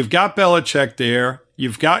you've got Belichick there.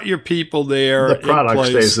 You've got your people there. The product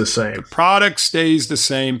stays the same. The product stays the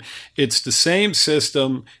same. It's the same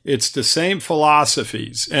system. It's the same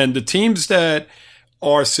philosophies. And the teams that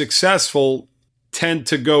are successful tend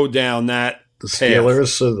to go down that The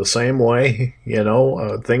Steelers are the same way.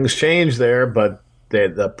 Things change there, but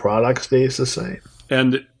the product stays the same.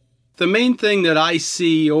 And the main thing that I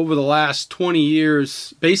see over the last 20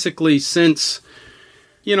 years, basically since,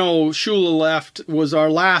 Shula left, was our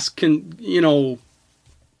last,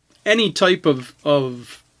 any type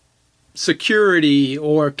of security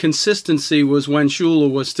or consistency was when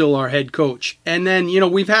Shula was still our head coach. And then,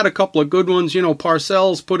 we've had a couple of good ones.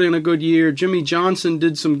 Parcells put in a good year. Jimmy Johnson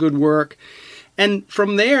did some good work. And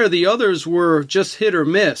from there, the others were just hit or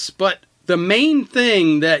miss. But the main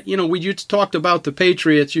thing that, you talked about the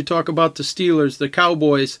Patriots, you talk about the Steelers, the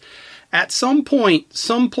Cowboys. At some point,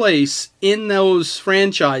 someplace in those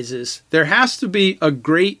franchises, there has to be a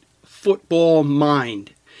great football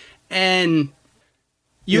mind. And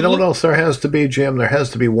you know what else there has to be, Jim? There has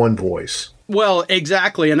to be one voice. Well,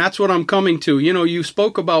 exactly, and that's what I'm coming to. You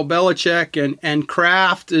spoke about Belichick, and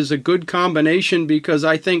Kraft is a good combination because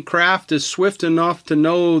I think Kraft is swift enough to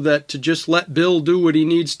know that to just let Bill do what he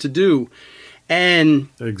needs to do. And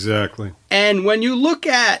exactly. And when you look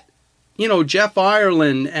at, Jeff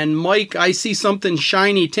Ireland and Mike, I see something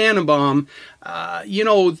shiny Tannenbaum.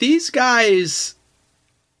 These guys,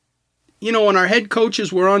 and our head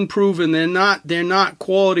coaches were unproven. They're not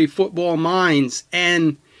quality football minds.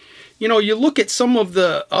 And you look at some of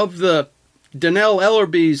the Donnell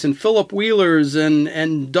Ellerbys and Philip Wheelers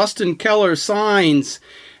and Dustin Keller signs,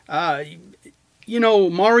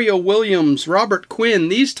 Mario Williams, Robert Quinn.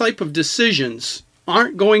 These type of decisions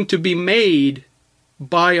aren't going to be made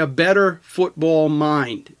by a better football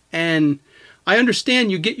mind. And I understand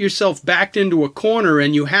you get yourself backed into a corner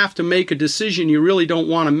and you have to make a decision you really don't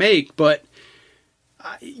want to make, but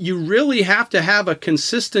you really have to have a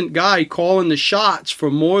consistent guy calling the shots for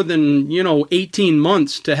more than, 18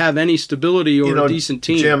 months to have any stability or a decent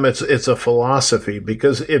team. Jim, it's a philosophy,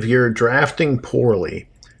 because if you're drafting poorly,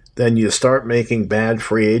 then you start making bad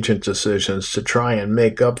free agent decisions to try and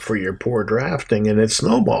make up for your poor drafting, and it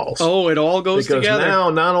snowballs. Oh, it all goes together. Because now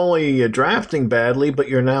not only are you drafting badly, but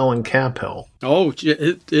you're now in cap hell. Oh,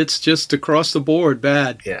 it's just across the board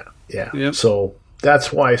bad. Yeah. Yep. So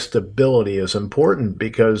that's why stability is important,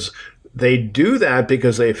 because they do that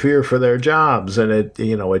because they fear for their jobs, and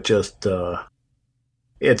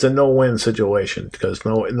it's a no-win situation, because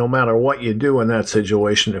no matter what you do in that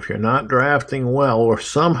situation, if you're not drafting well or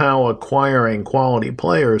somehow acquiring quality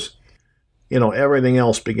players, everything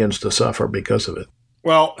else begins to suffer because of it.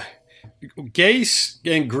 Well, Gase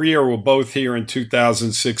and Greer were both here in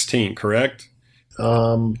 2016, correct?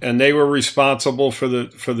 And they were responsible for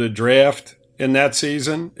the draft in that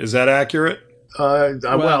season. Is that accurate?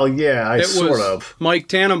 Yeah, sort of. Mike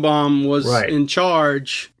Tannenbaum was in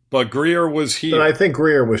charge. But Greer was here. But I think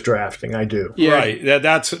Greer was drafting. I do. Yeah. Right.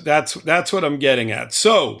 That's what I'm getting at.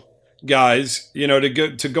 So, guys,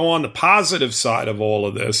 to go on the positive side of all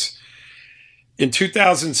of this, in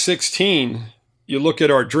 2016, you look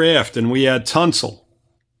at our draft, and we had Tunsil,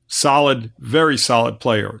 solid, very solid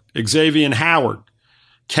player. Xavier Howard,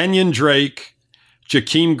 Kenyon Drake,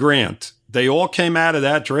 Jakeem Grant. They all came out of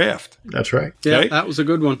that draft. That's right. Yeah, okay? That was a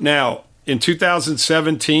good one. Now, in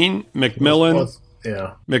 2017, McMillan,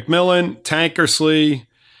 Yeah. McMillan, Tankersley,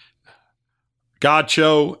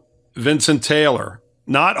 Gaccio, Vincent Taylor.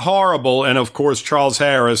 Not horrible. And, of course, Charles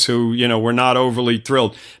Harris, who, we're not overly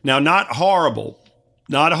thrilled. Now, not horrible,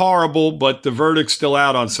 but the verdict's still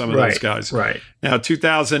out on some of those guys. Right. Now,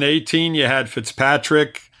 2018, you had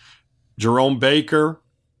Fitzpatrick, Jerome Baker.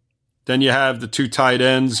 Then you have the two tight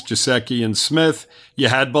ends, Gesicki and Smith. You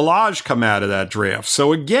had Balaj come out of that draft.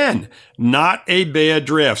 So again, not a bad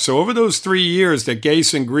draft. So over those 3 years that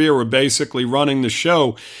Gase and Greer were basically running the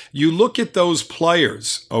show, you look at those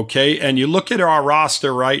players, okay, and you look at our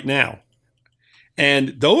roster right now.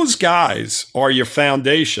 And those guys are your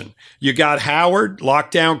foundation. You got Howard,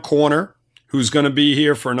 lockdown corner, who's going to be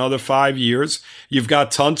here for another 5 years. You've got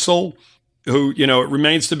Tunsil, who, it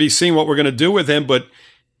remains to be seen what we're going to do with him, but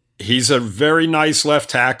he's a very nice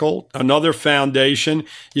left tackle, another foundation.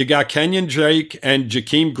 You got Kenyon Drake and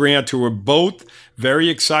Jakeem Grant, who are both very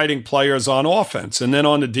exciting players on offense. And then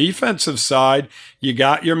on the defensive side, you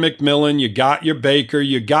got your McMillan, you got your Baker,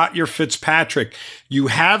 you got your Fitzpatrick. You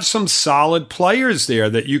have some solid players there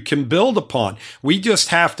that you can build upon. We just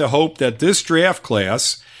have to hope that this draft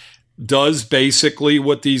class does basically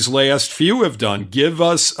what these last few have done. Give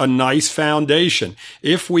us a nice foundation.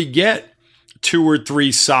 If we get 2 or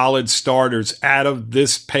 3 solid starters out of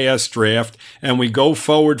this past draft, and we go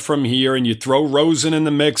forward from here, and you throw Rosen in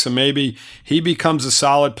the mix, and maybe he becomes a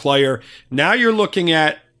solid player. Now you're looking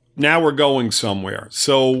at, now we're going somewhere.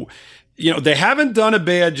 So, they haven't done a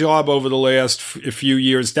bad job over the last few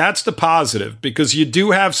years. That's the positive, because you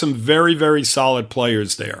do have some very, very solid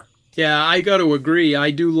players there. Yeah, I got to agree.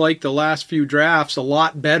 I do like the last few drafts a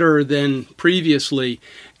lot better than previously.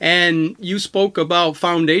 And you spoke about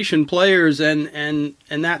foundation players, and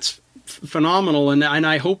that's phenomenal. And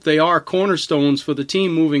I hope they are cornerstones for the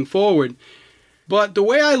team moving forward. But the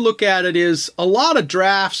way I look at it is a lot of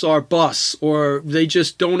drafts are busts, or they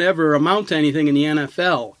just don't ever amount to anything in the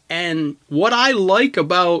NFL. And what I like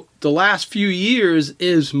about the last few years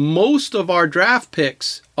is most of our draft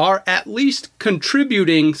picks are at least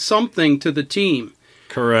contributing something to the team.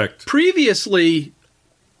 Correct. Previously,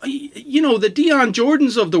 the Deion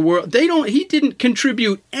Jordans of the world, he didn't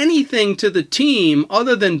contribute anything to the team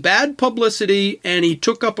other than bad publicity, and he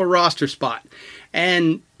took up a roster spot.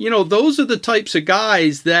 And, those are the types of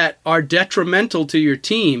guys that are detrimental to your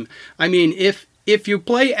team. I mean, if you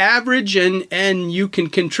play average and you can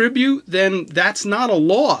contribute, then that's not a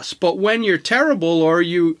loss. But when you're terrible or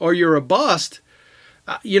you're a bust,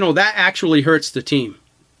 that actually hurts the team.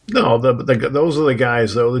 No, those are the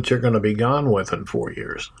guys, though, that you're going to be gone with in 4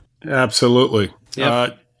 years. Absolutely.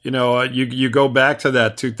 Yep. You go back to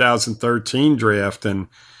that 2013 draft, and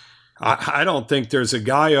I don't think there's a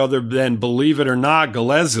guy other than, believe it or not,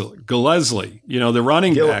 Gillespie, the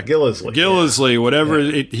running back. Gillespie, whatever.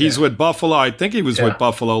 Yeah. He's with Buffalo. I think he was with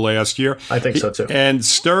Buffalo last year. I think so, too. And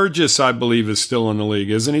Sturgis, I believe, is still in the league.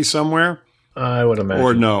 Isn't he somewhere? I would imagine.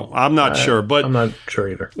 Or no, I'm not sure. But I'm not sure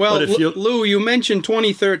either. Well, Lou, you mentioned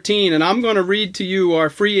 2013, and I'm going to read to you our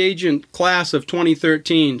free agent class of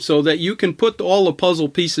 2013 so that you can put all the puzzle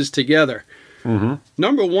pieces together. Mm-hmm.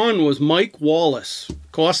 Number 1 was Mike Wallace.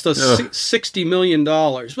 Cost us $60 million.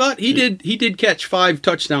 But he did catch 5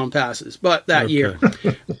 touchdown passes that year.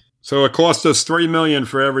 So it cost us $3 million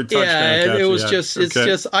for every touchdown catch. Yeah, it was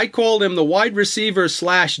just I called him the wide receiver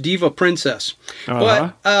 / diva princess.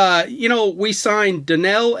 Uh-huh. But we signed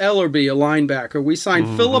Donnell Ellerby, a linebacker. We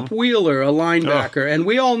signed Philip Wheeler, a linebacker, and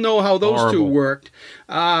we all know how those two worked.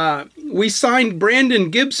 We signed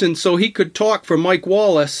Brandon Gibson so he could talk for Mike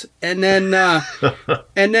Wallace, and then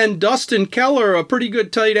Dustin Keller, a pretty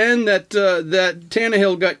good tight end that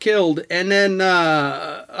Tannehill got killed, and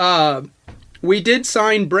then we did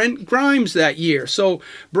sign Brent Grimes that year. So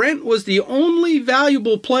Brent was the only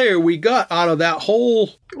valuable player we got out of that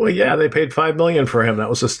whole... Well, yeah, they paid $5 million for him. That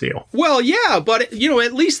was a steal. Well, yeah, but,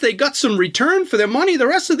 at least they got some return for their money. The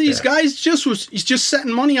rest of these guys just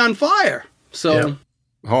setting money on fire. So... Yeah.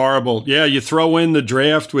 Horrible. Yeah, you throw in the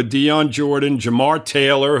draft with Deion Jordan, Jamar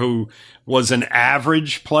Taylor, who was an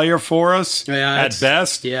average player for us at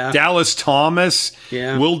best. Yeah. Dallas Thomas,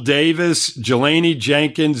 Will Davis, Jelani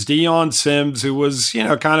Jenkins, Deion Sims, who was,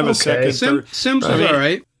 kind of a second. Sims was all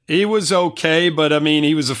right. He was okay, but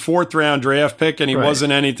he was a 4th-round draft pick, and he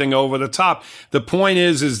wasn't anything over the top. The point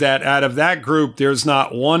is that out of that group, there's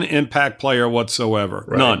not one impact player whatsoever.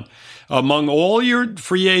 Right. None. Among all your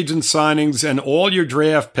free agent signings and all your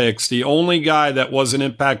draft picks, the only guy that was an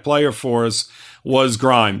impact player for us was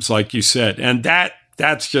Grimes, like you said. And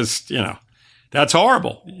that's just, that's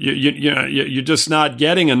horrible. You're just not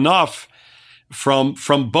getting enough from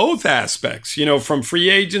both aspects. From free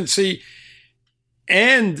agency,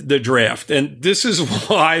 and the draft. And this is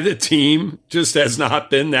why the team just has not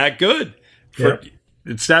been that good.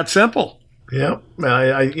 It's that simple. Yeah,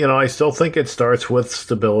 I still think it starts with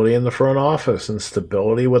stability in the front office and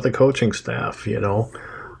stability with the coaching staff.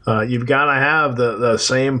 You've got to have the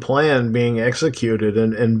same plan being executed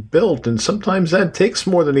and built, and sometimes that takes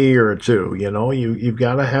more than a year or two. You've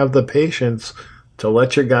got to have the patience to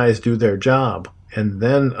let your guys do their job and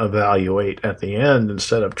then evaluate at the end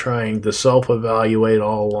instead of trying to self-evaluate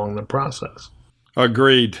all along the process.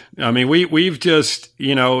 Agreed. I mean, we've just,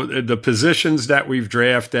 the positions that we've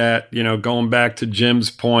drafted at, going back to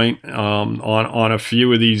Jim's point on a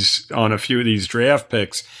few of these draft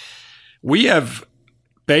picks, we have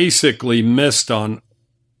basically missed on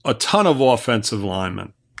a ton of offensive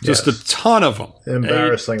linemen. Just a ton of them.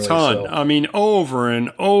 Embarrassingly so. I mean, over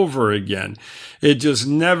and over again. It just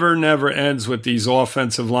never ends with these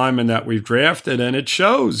offensive linemen that we've drafted, and it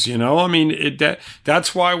shows, I mean,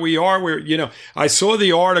 that's why we are where, I saw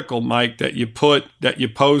the article, Mike, that you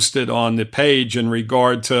posted on the page in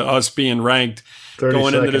regard to us being ranked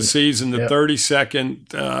going into the season, the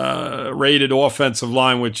 32nd rated offensive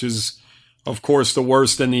line, which is, of course, the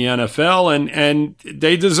worst in the NFL, and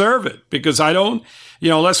they deserve it because I don't,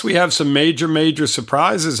 unless we have some major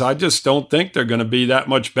surprises, I just don't think they're going to be that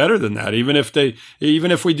much better than that. Even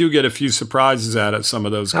if we do get a few surprises out of some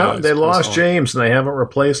of those guys. They lost James and they haven't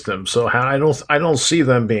replaced him, so I don't see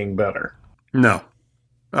them being better. No,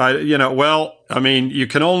 I mean, you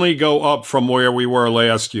can only go up from where we were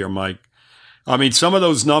last year, Mike. I mean, some of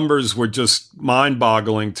those numbers were just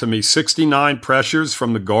mind-boggling to me. 69 pressures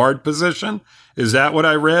from the guard position. Is that what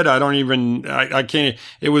I read? I can't.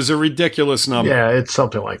 It was a ridiculous number. Yeah, it's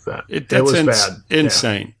something like that. It was bad.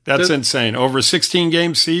 Insane. Yeah. That's insane. Over a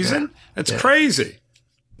 16-game season? That's crazy.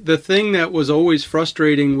 The thing that was always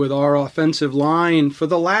frustrating with our offensive line for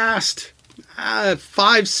the last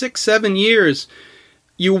 5, 6, 7 years,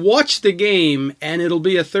 you watch the game and it'll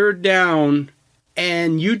be a third down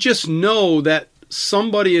and you just know that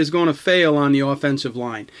somebody is going to fail on the offensive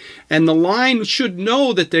line. And the line should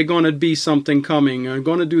know that they're going to be something coming, or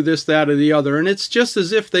going to do this, that, or the other. And it's just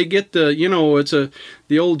as if they get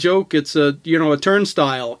the old joke, it's a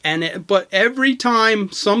turnstile. But every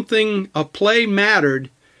time a play mattered,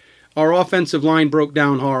 our offensive line broke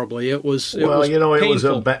down horribly. It was painful.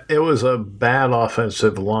 It was a bad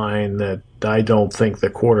offensive line that I don't think the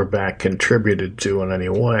quarterback contributed to in any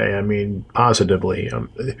way. I mean, positively.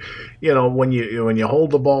 When you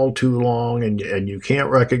hold the ball too long and you can't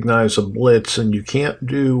recognize a blitz and you can't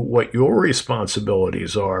do what your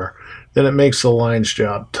responsibilities are, then it makes the line's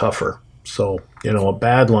job tougher. So, a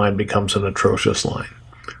bad line becomes an atrocious line.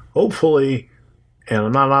 Hopefully, and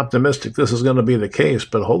I'm not optimistic this is going to be the case,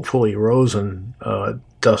 but hopefully Rosen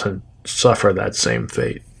doesn't suffer that same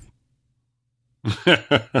fate. All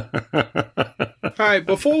right,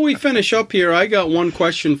 before we finish up here, I got one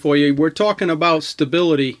question for you. We're talking about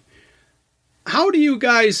stability. How do you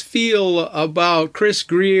guys feel about Chris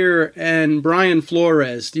Greer and Brian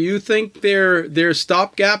Flores? Do you think they're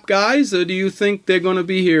stopgap guys, or do you think they're going to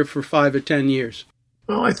be here for 5 or 10 years?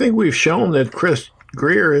 Well, I think we've shown that Chris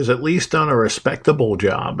Greer has at least done a respectable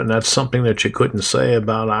job, and that's something that you couldn't say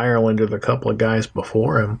about Ireland or the couple of guys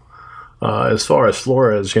before him. As far as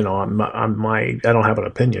Flores, I don't have an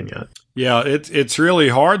opinion yet. Yeah, it's really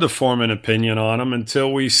hard to form an opinion on him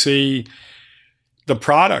until we see the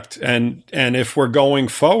product and if we're going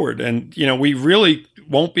forward. And, we really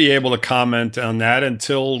won't be able to comment on that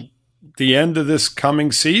until the end of this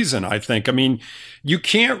coming season, I think. I mean, you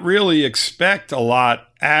can't really expect a lot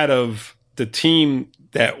out of the team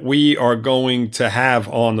that we are going to have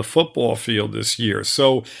on the football field this year.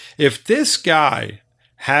 So if this guy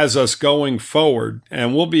has us going forward,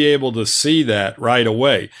 and we'll be able to see that right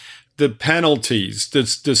away, the penalties, the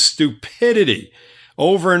stupidity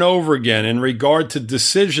over and over again in regard to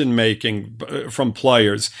decision-making from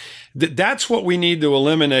players, that's what we need to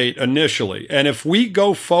eliminate initially. And if we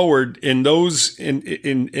go forward in those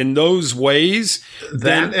in those ways,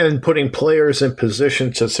 and putting players in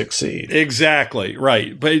position to succeed. Exactly,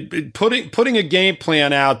 right. But putting a game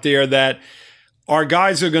plan out there that our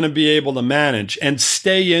guys are going to be able to manage and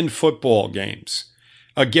stay in football games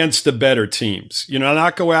against the better teams.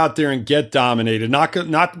 Not go out there and get dominated.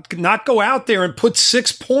 Not go out there and put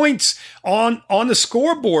 6 points on the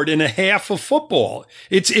scoreboard in a half of football.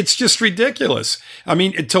 It's just ridiculous. I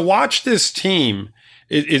mean, to watch this team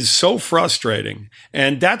is so frustrating.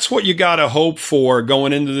 And that's what you got to hope for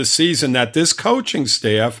going into the season, that this coaching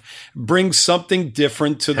staff brings something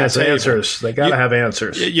different to the table. Answers. They got to have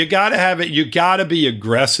answers. You got to have it. You got to be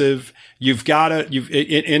aggressive. you've got to,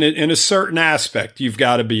 in a certain aspect, you've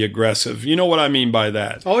got to be aggressive. You know what I mean by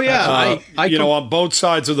that? Oh, yeah. On both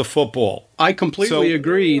sides of the football. I completely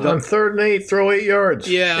agree. On 3rd and 8, throw 8 yards.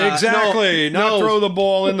 Yeah. Exactly. Not throw the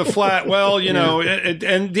ball in the flat. Well,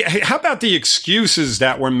 and how about the excuses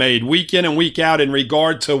that were made week in and week out in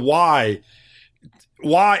regard to why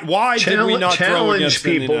did we not throw against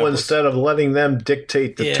people instead of letting them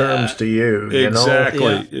dictate the terms to you?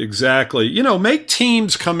 Exactly. Make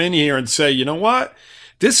teams come in here and say, you know what?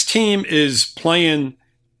 This team is playing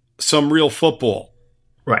some real football.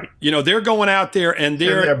 Right. They're going out there and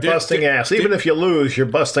they're busting ass. Even if you lose, you're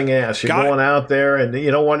busting ass. You're going out there and you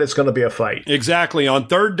know what? It's going to be a fight. Exactly. On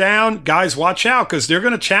 3rd down, guys, watch out because they're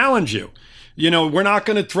going to challenge you. We're not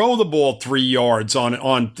going to throw the ball 3 yards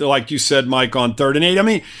on like you said, Mike, on 3rd and 8. I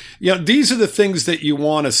mean, these are the things that you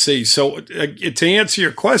want to see. So to answer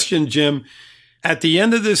your question, Jim, at the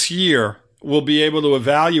end of this year, we'll be able to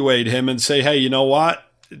evaluate him and say, hey, you know what?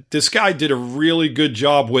 This guy did a really good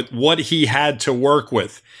job with what he had to work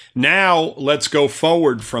with. Now let's go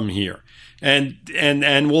forward from here. And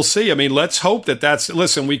we'll see. I mean, let's hope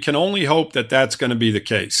listen, we can only hope that that's going to be the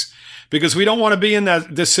case. Because we don't want to be in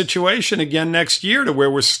this situation again next year to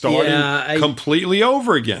where we're starting completely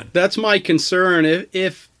over again. That's my concern.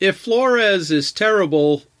 If Flores is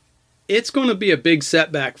terrible, it's going to be a big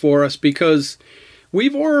setback for us because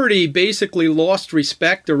we've already basically lost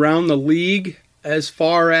respect around the league as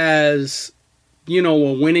far as, a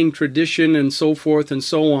winning tradition and so forth and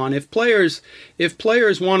so on. If players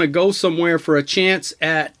want to go somewhere for a chance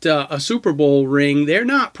at a Super Bowl ring, they're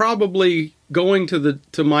not probably going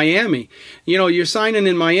to Miami. You're signing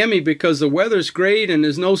in Miami because the weather's great and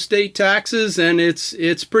there's no state taxes and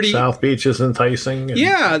it's pretty. South Beach is enticing.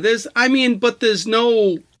 But there's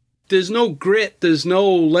no grit. There's no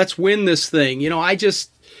let's win this thing.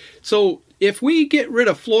 So if we get rid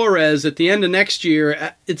of Flores at the end of next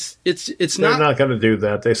year, They're not going to do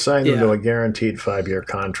that. They signed him to a guaranteed 5-year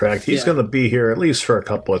contract. He's going to be here at least for a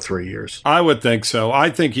couple of 3 years. I would think so. I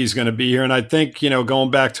think he's going to be here. And I think, going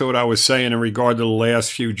back to what I was saying in regard to the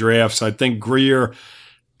last few drafts, I think Greer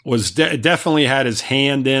was definitely had his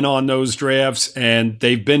hand in on those drafts, and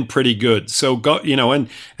they've been pretty good. So, and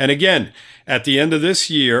again, at the end of this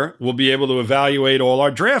year, we'll be able to evaluate all our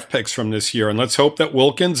draft picks from this year. And let's hope that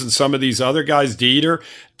Wilkins and some of these other guys, Dieter,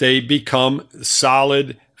 they become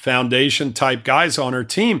solid foundation type guys on our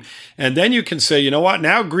team. And then you can say, you know what?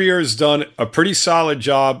 Now Greer's done a pretty solid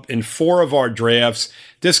job in 4 of our drafts.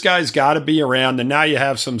 This guy's got to be around, and now you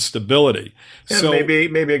have some stability. Yeah, so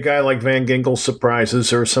maybe a guy like Van Ginkel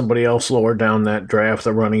surprises, or somebody else lower down that draft,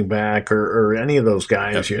 the running back, or any of those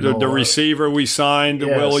guys. The receiver we signed,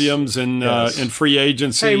 Williams, and in free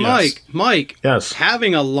agency. Hey, Mike. Yes.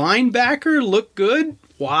 Having a linebacker look good.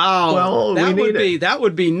 Wow. Well, that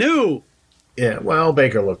would be new. Yeah, well,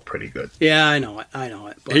 Baker looked pretty good. Yeah, I know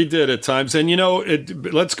it. But. He did at times.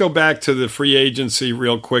 And, let's go back to the free agency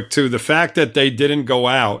real quick, too. The fact that they didn't go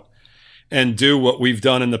out and do what we've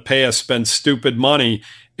done in the past, spend stupid money,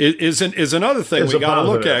 is another thing we got to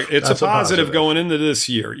look at. It's a positive going into this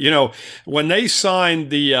year. When they signed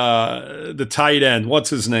the tight end, what's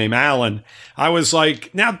his name, Allen, I was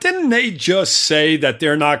like, now, didn't they just say that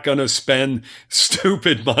they're not going to spend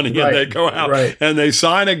stupid money and they go out and they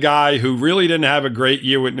sign a guy who really didn't have a great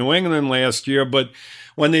year with New England last year, but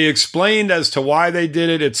when they explained as to why they did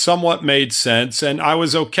it, it somewhat made sense, and I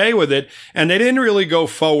was okay with it, and they didn't really go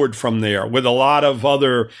forward from there with a lot of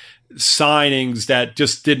other signings that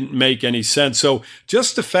just didn't make any sense. So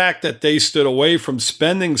just the fact that they stood away from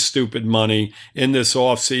spending stupid money in this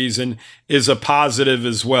offseason is a positive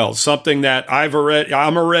as well. Something that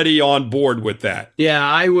I'm already on board with that. Yeah,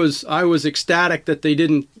 I was ecstatic that they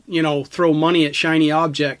didn't, throw money at shiny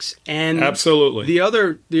objects. And absolutely. The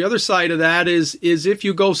other side of that is if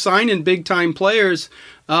you go signing big time players,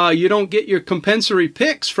 you don't get your compensatory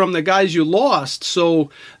picks from the guys you lost. So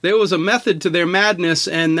there was a method to their madness,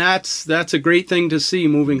 and that's a great thing to see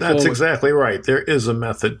moving forward. That's exactly right. There is a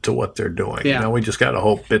method to what they're doing. Yeah. We just got to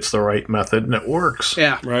hope it's the right method and it works.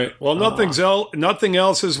 Yeah. Right. Well, nothing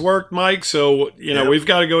else has worked, Mike. So, we've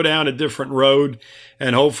got to go down a different road,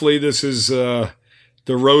 and hopefully this is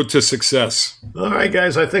the road to success. All right,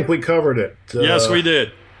 guys, I think we covered it. Yes, we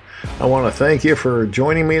did. I want to thank you for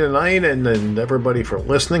joining me tonight and everybody for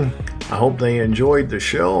listening. I hope they enjoyed the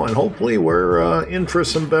show, and hopefully we're in for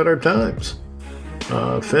some better times.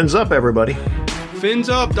 Fins up, everybody. Fins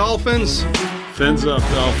up, Dolphins. Fins up,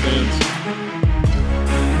 Dolphins.